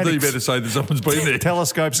thought you were better say that someone's been there.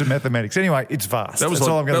 Telescopes and mathematics. Anyway, it's vast. That's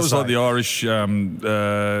all I'm going to say. That was like the Irish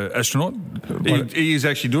astronaut. He is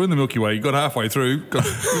actually doing the Milky Way. He got halfway through,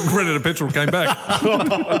 ran out of petrol, came back.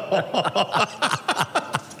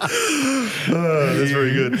 That's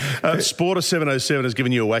very good. Sporter 707 has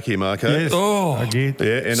given you a whack here, Marko. Yes. Oh, again.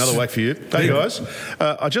 Yeah, another whack for you. Hey, guys,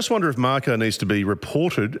 I just wonder if Marko needs to be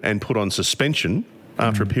reported and put on suspension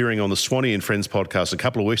after appearing on the Swanee and Friends podcast a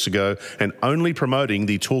couple of weeks ago and only promoting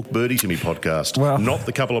the Talk Birdie to Me podcast, not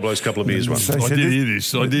the Couple of Blokes, Couple of Beers one. I did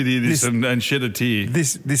hear this and shed a tear.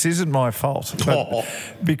 This isn't my fault.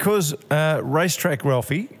 Because Racetrack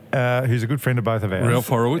Ralphie, who's a good friend of both of ours. Ralph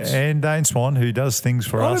Horowitz. And Dane Swan, who does things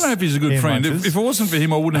for us. I don't know if he's a good friend. If it wasn't for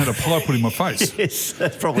him, I wouldn't have had a pie put in my face. Yes,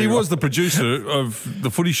 that's probably He right. was the producer of the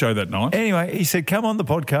footy show that night. Anyway, he said, come on the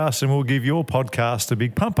podcast and we'll give your podcast a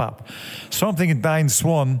big pump up. So I'm thinking Dane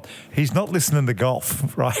Swan, he's not listening to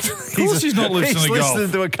golf, right? Of course he's not listening to golf. He's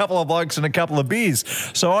listening to a couple of blokes and a couple of beers.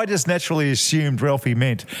 So I just naturally assumed Ralphie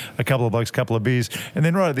meant a couple of blokes, couple of beers. And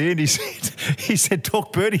then right at the end, he said,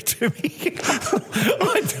 talk birdie to me.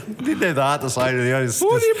 I didn't have the heart to say to the others.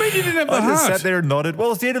 What do you mean you didn't have the heart? I just sat there and nodded.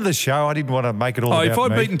 Well, it's the end of the show. I didn't want to make it all about if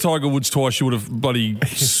I'd me. beaten Tiger Woods twice, you would have bloody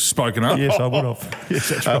spoken up. Yes, I would have. Yes,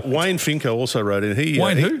 that's right. Wayne Finko also wrote in.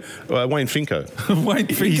 Wayne who? Wayne Finko. Wayne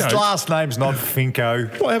Finko. His last name's not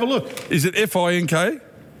Finko. Well, have a look. Is it F-I-N-K?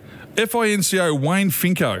 F-I-N-C-O, Wayne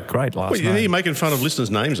Finko. Great last name. You're making fun of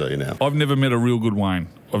listeners' names, are you now? I've never met a real good Wayne.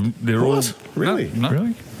 They're all... Really? No.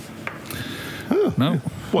 Really? Huh. No.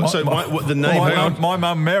 What, the name? My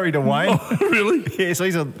mum married a Wayne. Oh, really? Yes,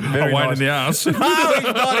 he's a very Wayne nice... in the arse. No, he's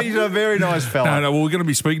not. He's a very nice fella. No, well, we're going to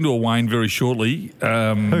be speaking to a Wayne very shortly.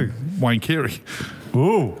 Who? Wayne Carey.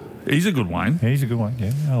 Ooh. He's a good Wayne. He's a good one,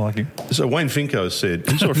 yeah. I like him. So Wayne Finko said,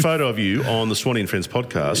 he saw a photo of you on the Swanee and Friends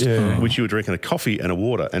podcast, which you were drinking a coffee and a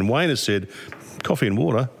water. And Wayne has said, coffee and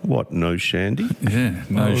water? What, no shandy? Yeah,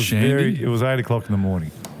 no shandy. It was 8 o'clock in the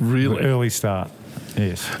morning. Really? Early start.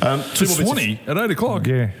 Yes. To Swanee at 8 o'clock?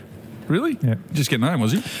 Yeah. Really? Yeah. Just getting home,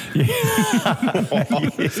 was he? Yeah.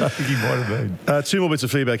 Yes, I think he might have been. 2 more bits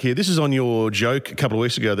of feedback here. This is on your joke a couple of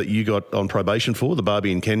weeks ago that you got on probation for, the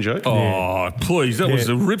Barbie and Ken joke. Oh, please. That was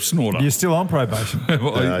a rip snorter. You're still on probation.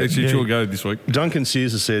 Actually, sure go this week. Duncan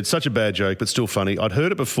Sears has said, such a bad joke, but still funny. I'd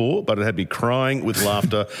heard it before, but it had me crying with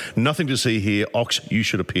laughter. Nothing to see here. Ox, you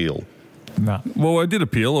should appeal. No. Well, I did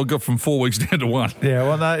appeal. I got from 4 weeks down to 1. Yeah,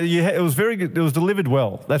 well, no, it was very good. It was delivered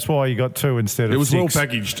well. That's why you got 2 instead of 6. It was well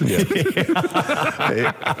packaged. Yeah.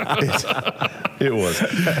 It was.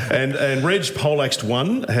 And Reg Polaxed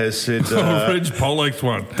 1 has said... Reg Polaxed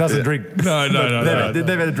 1. Doesn't drink. No. Never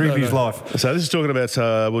had a drink in his life. So this is talking about...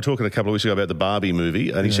 we were talking a couple of weeks ago about the Barbie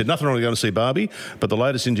movie, and he said, nothing wrong with going to see Barbie, but the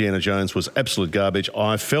latest Indiana Jones was absolute garbage.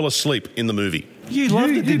 I fell asleep in the movie. You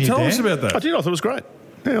loved it, didn't you, tell Dan? us about that. I did. I thought it was great.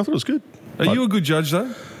 Yeah, I thought it was good. Are you a good judge,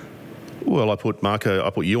 though? Well, I put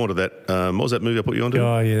you onto that. What was that movie I put you onto?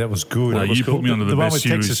 Oh, yeah, that was good. No, you put me onto the one best with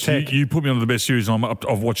series. Texas Tech. You put me onto the best series, and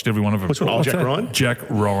I've watched every one of them. Which one? Oh, Jack Ryan? Jack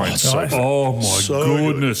Ryan. Oh, my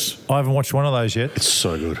goodness. Good. I haven't watched one of those yet. It's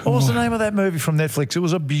so good. What was the name of that movie from Netflix? It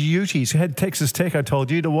was a beauty. It had Texas Tech. I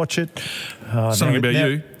told you to watch it. Something about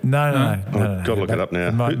you? No. I've got to look it up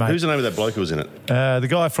now. Who's the name of that bloke who was in it? The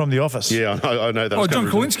guy from The Office. Yeah, I know that. Oh, John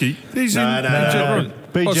Kolinsky. He's in Jack Ryan.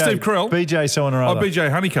 Steve Carell. BJ someone or other. BJ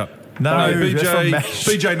Honeycutt. No,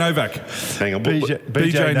 BJ Novak. Hang on.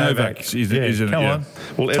 BJ Novak is in it. Come yeah. on.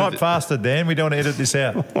 Well, type faster, Dan. We don't want to edit this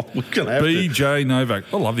out. BJ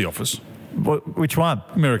Novak. I love The Office. Which one?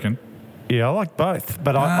 American. Yeah, I like both,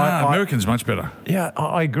 but American's much better. Yeah,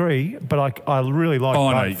 I agree, but I really like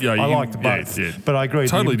both. No, yeah, I liked both, but I agree.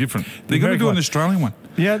 Totally different. They're going to do an Australian one.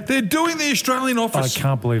 Yeah, they're doing the Australian Office. I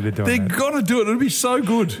can't believe they're doing that. They're going to do it. It'll be so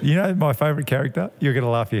good. You know my favourite character? You're going to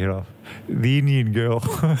laugh your head off. The Indian girl.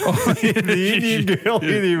 The Indian girl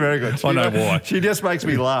in the American. I know why. She just makes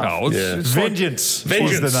me laugh. Oh, it's Vengeance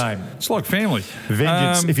is the name. It's like Family.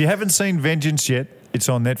 Vengeance. If you haven't seen Vengeance yet, it's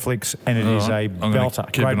on Netflix and it is a belter.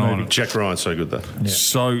 Great movie. Jack Ryan's so good though. Yeah.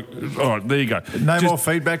 So, all right, there you go. More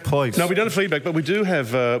feedback, please. No, we don't have feedback, but we do have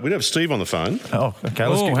Steve on the phone. Oh, okay.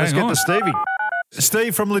 Let's get to Stevie.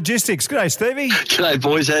 Steve from Logistics. G'day, Stevie. G'day,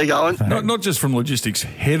 boys. How you going? Not just from Logistics,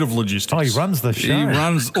 head of Logistics. Oh, he runs the show. He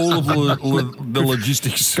runs all of the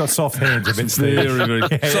logistics. Got soft hands a bit, Steve. Very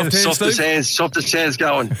good. Softest hands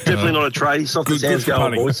going. Definitely not a tradie. Softest hands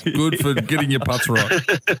going, boys. Good for getting your putts right.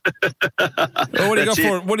 What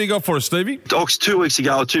do you got for us, Stevie? Docs, 2 weeks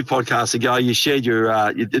ago, or 2 podcasts ago, you shared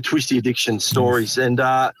your twisty addiction stories, and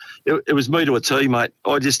it was me to a T, mate.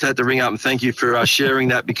 I just had to ring up and thank you for sharing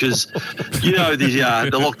that because, you know,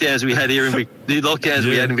 the lockdowns we had here we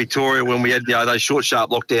had in Victoria when we had those short, sharp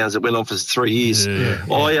lockdowns that went on for 3 years. Yeah.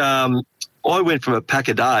 I went from a pack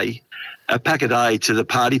a day to the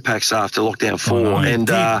party packs after lockdown 4, and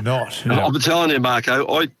I'm telling you,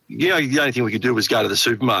 Marko, the only thing we could do was go to the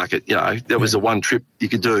supermarket. That was the one trip you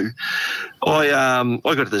could do. I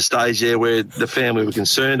got to the stage there where the family were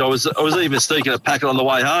concerned. I was even sneaking a packet on the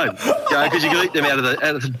way home, because you could eat them out of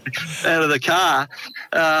the car.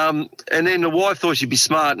 And then the wife thought she'd be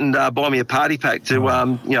smart and buy me a party pack to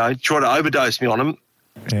try to overdose me on them.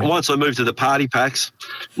 Yeah. Once I moved to the party packs,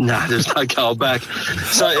 there's no going back.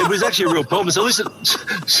 So it was actually a real problem. So listen,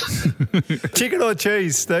 chicken or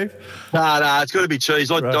cheese, Steve? No, it's got to be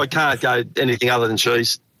cheese. I can't go anything other than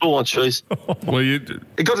cheese. All on cheese. Well, it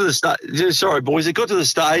got to the stage. Sorry, boys. It got to the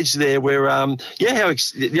stage there where,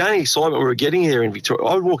 the only excitement we were getting here in Victoria,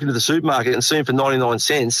 I would walk into the supermarket and see them for 99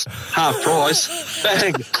 cents, half price.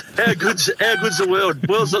 Bang! How good's the world?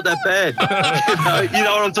 World's not that bad. You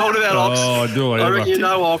know what I'm talking about, Ox? Oh, do I reckon you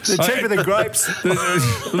know, Ox. They're cheaper than grapes.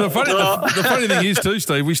 The funny thing is too,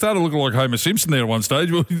 Steve, we started looking like Homer Simpson there at one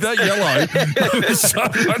stage. Well, that yellow, there was so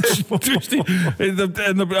much twisty. And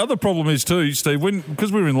the other problem is too, Steve,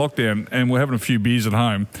 because we were in lockdown and we're having a few beers at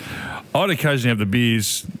home, I'd occasionally have the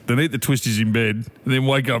beers, then eat the twisties in bed, and then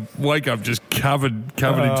wake up just covered in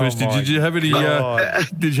twisties. Did you have any?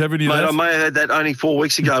 Did you have any? Mate, I may have had that only 4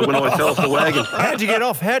 weeks ago when I fell off the wagon. How'd you get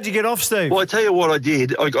off, Steve? Well, I tell you what I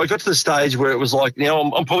did. I got to the stage where it was like,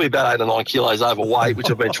 I'm probably about 8 or 9 kilos overweight,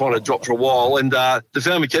 which I've been trying to drop for a while, and the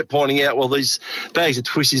family kept pointing out, well, these bags of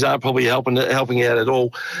twisties aren't probably helping out at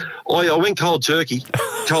all. I went cold turkey,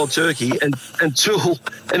 and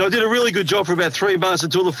I did a really good job for about 3 months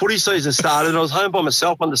until the footy season started. I was home by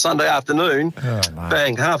myself on the Sunday afternoon.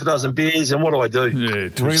 Bang, half a dozen beers, and what do? Yeah,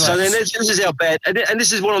 so then this is how bad, and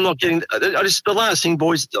this is what I'm not getting. The last thing,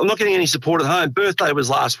 boys, I'm not getting any support at home. Birthday was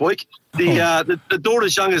last week. The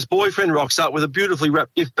daughter's youngest boyfriend rocks up with a beautifully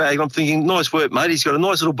wrapped gift bag. I'm thinking, nice work, mate. He's got a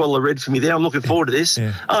nice little bottle of red for me there. I'm looking forward to this.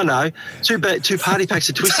 Yeah. Oh, no. 2 party packs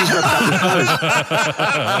of twisties wrapped up with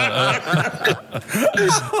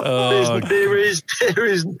those. There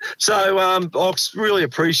is. So, Ox, really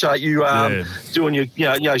appreciate you doing your,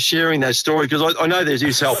 sharing that story, because I know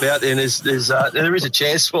there's help out there, and there is a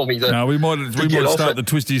chance for me. We might start the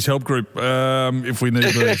Twisties help group if we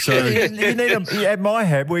need to. So. You need at my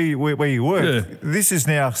hab, where you work, this is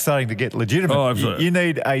now starting to get legitimate. Oh, absolutely. You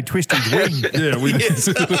need a Twisties wing.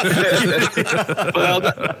 Well,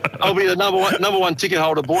 I'll be the number one ticket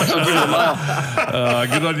holder, boys. I'll give you the mail.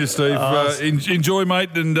 Good on you, Steve. Enjoy, mate,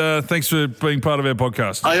 and thanks for being part of our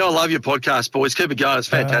podcast. Hey, I love your podcast, boys. Keep it going. It's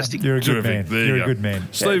fantastic. You're a good man. You're a good man.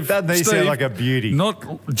 Steve, doesn't he sound like a beauty?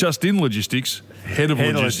 Not just in logistics. Head of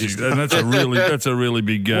logistics, and that's a really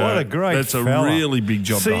big. What a great. That's a really big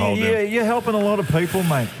job to hold down. You're helping a lot of people,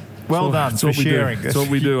 mate. Well done for sharing. That's what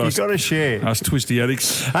we do. You've got to share. Us twisty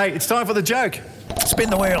addicts. Hey, it's time for the joke. Spin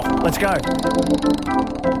the wheel. Let's go.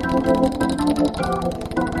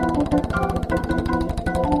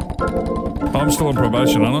 I'm still on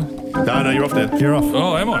probation, aren't I? No, you're off there. You're off.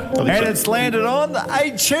 Oh, am I? And it's landed on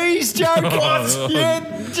a cheese joke. Who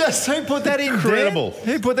put that in? Incredible. Dan?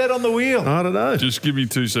 Who put that on the wheel? I don't know. Just give me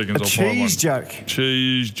 2 seconds. A cheese joke.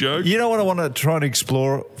 Cheese joke. You know what I want to try and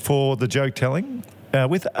explore for the joke telling?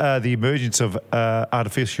 With the emergence of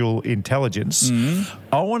artificial intelligence,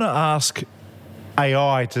 I want to ask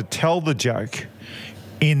AI to tell the joke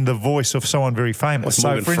in the voice of someone very famous.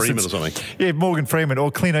 Like Morgan Freeman or something. Yeah, Morgan Freeman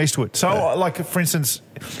or Clint Eastwood. So, like, for instance,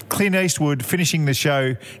 Clint Eastwood finishing the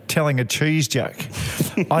show telling a cheese joke,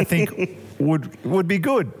 I think would be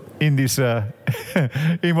good in this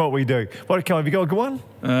in what we do. Have you got a good one?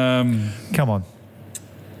 Come on.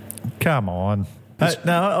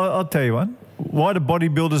 No, I'll tell you one. Why do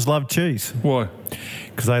bodybuilders love cheese? Why?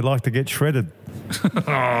 Because they like to get shredded. Not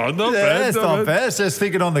bad. That's not bad. It's just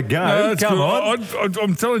thinking on the go. No, Come on.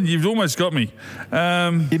 I'm telling you, you've almost got me.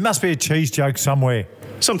 It must be a cheese joke somewhere.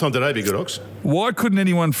 Sometime today be good, Ox. Why couldn't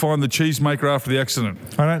anyone find the cheesemaker after the accident?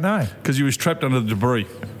 I don't know. Because he was trapped under the debris.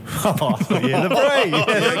 Oh, yeah, the brie.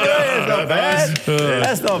 That's not bad.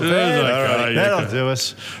 That's not bad. That'll do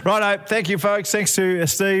us. Righto. Thank you, folks. Thanks to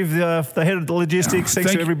Steve, the head of the logistics.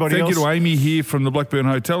 Thanks to everybody else. Thank you to Amy here from the Blackburn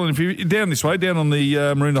Hotel. And if you're down this way, down on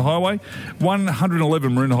the Marina Highway,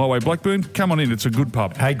 111 Marina Highway, Blackburn, come on in. It's a good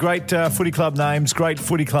pub. Hey, great footy club names, great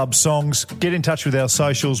footy club songs. Get in touch with our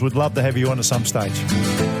socials. We'd love to have you on at some stage.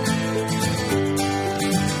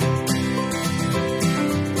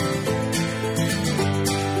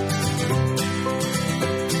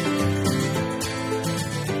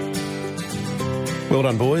 Well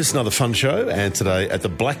done, boys. Another fun show. And today at the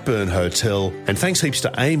Blackburn Hotel. And thanks heaps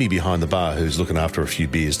to Amy behind the bar who's looking after a few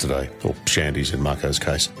beers today. Or shandies in Marko's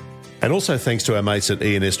case. And also thanks to our mates at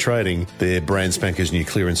E&S Trading. Their brand spanker's new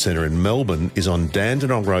clearance centre in Melbourne is on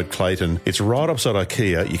Dandenong Road, Clayton. It's right opposite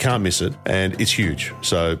IKEA. You can't miss it. And it's huge.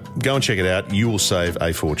 So go and check it out. You will save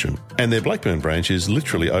a fortune. And their Blackburn branch is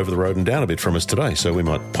literally over the road and down a bit from us today. So we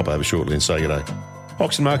might pop over shortly and say good day.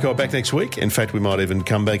 Ox and Marko are back next week. In fact, we might even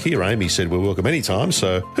come back here. Amy said we're welcome anytime,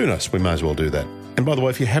 so who knows? We may as well do that. And by the way,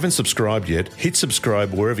 if you haven't subscribed yet, hit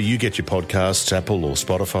subscribe wherever you get your podcasts, Apple or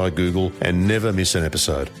Spotify, Google, and never miss an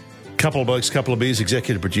episode. Couple of Blokes, Couple of Beers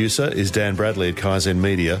executive producer is Dan Bradley at Kaizen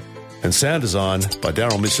Media, and sound design by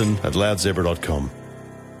Daryl Misson at loudzebra.com.